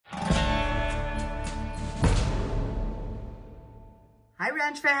Hi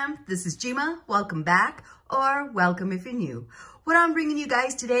Ranch fam, this is Jima. Welcome back, or welcome if you're new. What I'm bringing you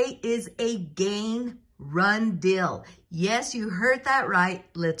guys today is a gain run deal. Yes, you heard that right.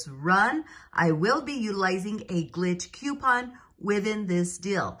 Let's run. I will be utilizing a glitch coupon within this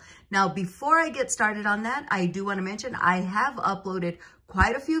deal. Now, before I get started on that, I do want to mention I have uploaded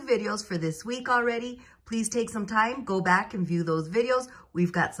quite a few videos for this week already. Please take some time, go back and view those videos.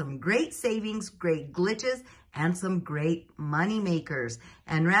 We've got some great savings, great glitches, and some great money makers.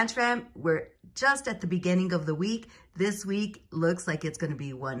 And Ranch fam, we're just at the beginning of the week. This week looks like it's going to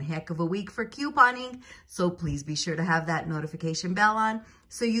be one heck of a week for couponing. So please be sure to have that notification bell on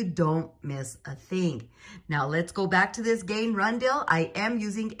so you don't miss a thing. Now let's go back to this gain run deal. I am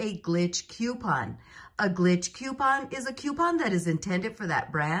using a glitch coupon. A glitch coupon is a coupon that is intended for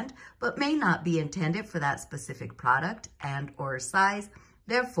that brand, but may not be intended for that specific product and or size,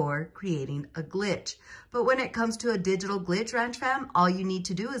 therefore creating a glitch. But when it comes to a digital glitch, Ranch fam, all you need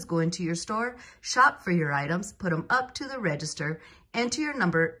to do is go into your store, shop for your items, put them up to the register, enter your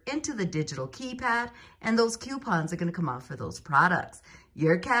number into the digital keypad, and those coupons are going to come off for those products.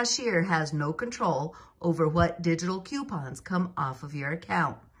 Your cashier has no control over what digital coupons come off of your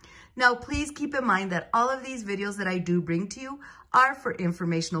account. Now, please keep in mind that all of these videos that I do bring to you are for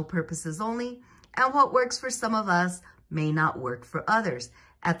informational purposes only, and what works for some of us may not work for others.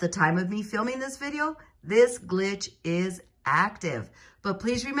 At the time of me filming this video, this glitch is active. But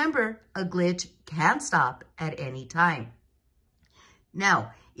please remember, a glitch can stop at any time.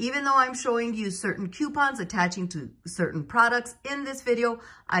 Now, even though I'm showing you certain coupons attaching to certain products in this video,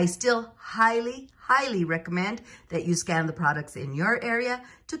 I still highly recommend that you scan the products in your area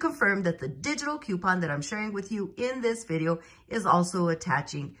to confirm that the digital coupon that I'm sharing with you in this video is also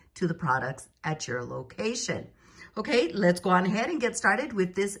attaching to the products at your location. Okay, let's go on ahead and get started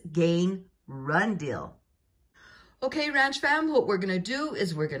with this gain run deal. Okay, Ranch fam, what we're going to do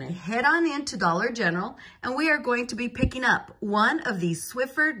is we're going to head on into Dollar General and we are going to be picking up one of these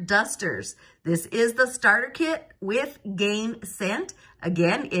Swiffer dusters. This is the starter kit with gain scent.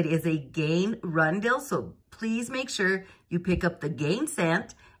 Again, it is a gain run deal, so please make sure you pick up the gain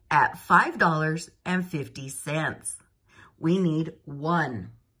scent at $5.50. We need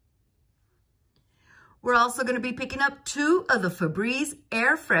one. We're also going to be picking up two of the Febreze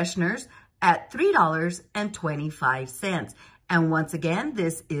air fresheners at $3.25. And once again,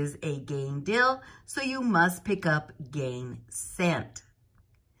 this is a gain deal, so you must pick up gain scent.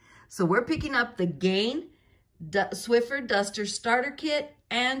 So we're picking up the gain Swiffer Duster Starter Kit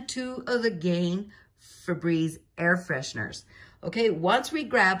and two of the gain Febreze air fresheners. Okay, once we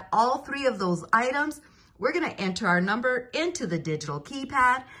grab all three of those items, we're going to enter our number into the digital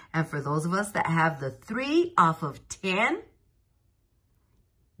keypad. And for those of us that have the 3 off of 10,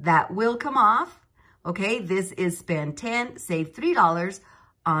 that will come off. Okay, this is spend 10, save $3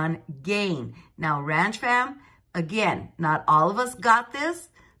 on gain. Now, Ranch fam, again, not all of us got this.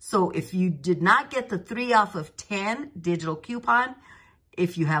 So if you did not get the 3 off of 10 digital coupon,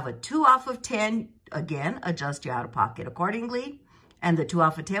 if you have a 2 off of 10, again, adjust your out-of-pocket accordingly. And the 2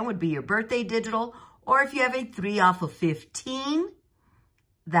 off of 10 would be your birthday digital. Or if you have a 3 off of 15,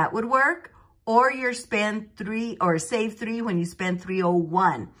 that would work. Or your spend 3 or save 3 when you spend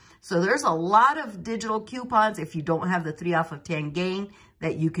 301. So there's a lot of digital coupons if you don't have the 3 off of 10 gain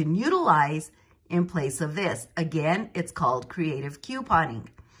that you can utilize in place of this. Again, it's called creative couponing.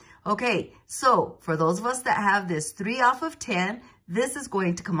 Okay, so for those of us that have this 3 off of 10, this is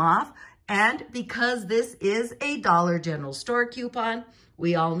going to come off. And because this is a Dollar General store coupon,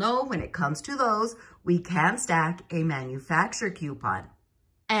 we all know when it comes to those, we can stack a manufacturer coupon.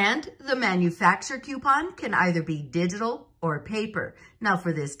 And the manufacturer coupon can either be digital or paper. Now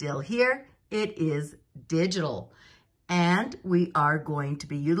for this deal here, it is digital. And we are going to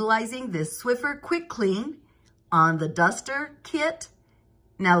be utilizing this Swiffer Quick Clean on the duster kit.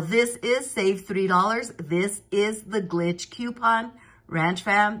 Now this is save $3. This is the glitch coupon. Ranch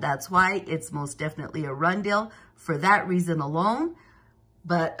fam, that's why it's most definitely a run deal for that reason alone.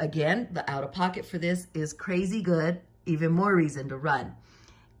 But again, the out-of-pocket for this is crazy good, even more reason to run.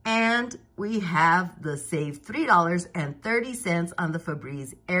 And we have the save $3.30 on the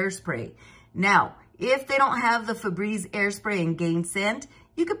Febreze air spray. Now, if they don't have the Febreze air spray and gain scent,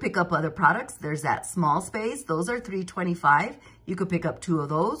 you could pick up other products. There's that small space. Those are $3.25. You could pick up 2 of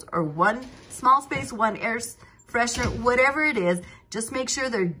those, or 1 small space, 1 air freshener, whatever it is. Just make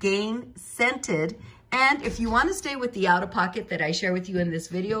sure they're gain scented. And if you want to stay with the out-of-pocket that I share with you in this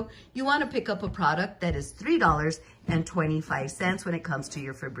video, you want to pick up a product that is $3.25 when it comes to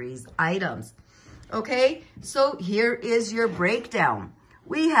your Febreze items. Okay, so here is your breakdown.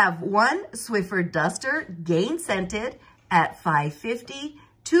 We have 1 Swiffer Duster, gain scented, at $5.50,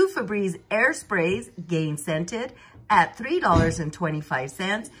 2 Febreze air sprays, Gain scented, at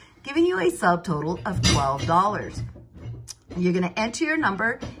 $3.25, giving you a subtotal of $12. You're going to enter your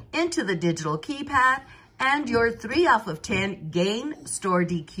number into the digital keypad, and your 3 off of 10 Gain store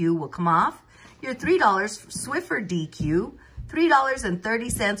DQ will come off. Your $3 Swiffer DQ,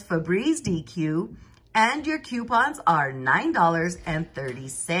 $3.30 Febreze DQ, and your coupons are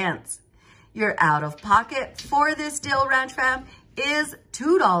 $9.30. Your out of pocket for this deal, Ranch Fam, is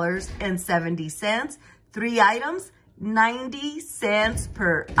 $2.70. 3 items, 90 cents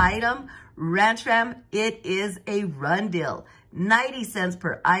per item. Ranch Fam, it is a run deal. 90 cents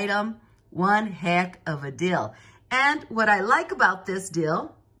per item. One heck of a deal. And what I like about this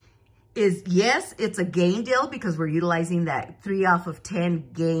deal is, yes, it's a Gain deal because we're utilizing that 3 off of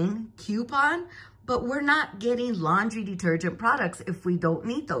 10 Gain coupon, but we're not getting laundry detergent products if we don't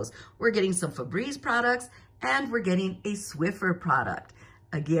need those. We're getting some Febreze products, and we're getting a Swiffer product.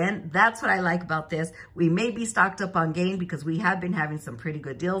 Again, that's what I like about this. We may be stocked up on Gain because we have been having some pretty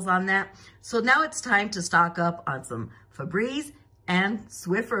good deals on that. So now it's time to stock up on some Febreze and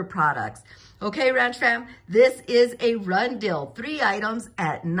Swiffer products. Okay, Ranch Fam, this is a run deal. 3 items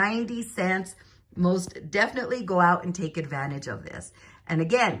at 90 cents. Most definitely go out and take advantage of this. And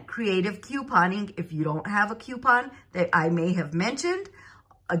again, creative couponing. If you don't have a coupon that I may have mentioned,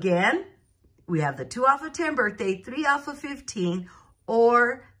 again, we have the 2 off of 10 birthday, 3 off of 15,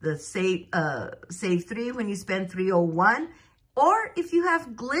 or the save 3 when you spend $3.01. Or if you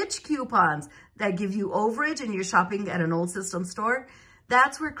have glitch coupons that give you overage and you're shopping at an old system store,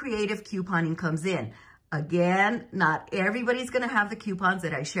 that's where creative couponing comes in. Again, not everybody's going to have the coupons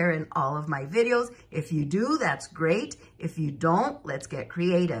that I share in all of my videos. If you do, that's great. If you don't, let's get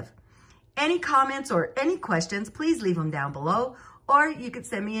creative. Any comments or any questions, please leave them down below, or you could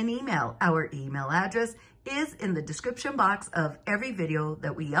send me an email. Our email address is in the description box of every video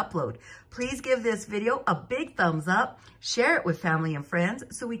that we upload. Please give this video a big thumbs up, share it with family and friends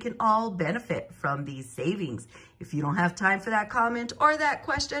so we can all benefit from these savings. If you don't have time for that comment or that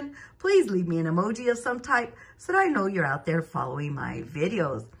question, please leave me an emoji of some type so that I know you're out there following my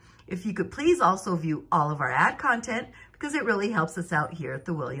videos. If you could please also view all of our ad content, because it really helps us out here at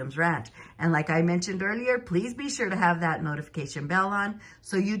the Williams Ranch. And like I mentioned earlier, please be sure to have that notification bell on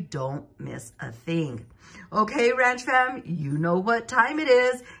so you don't miss a thing. Okay, Ranch Fam, you know what time it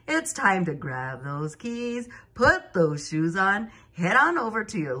is. It's time to grab those keys, put those shoes on, head on over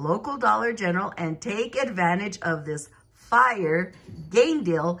to your local Dollar General and take advantage of this fire Gain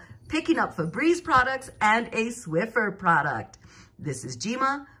deal, picking up Febreze products and a Swiffer product. This is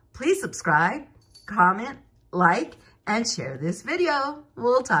Jima. Please subscribe, comment, like, and share this video.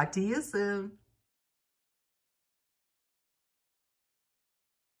 We'll talk to you soon.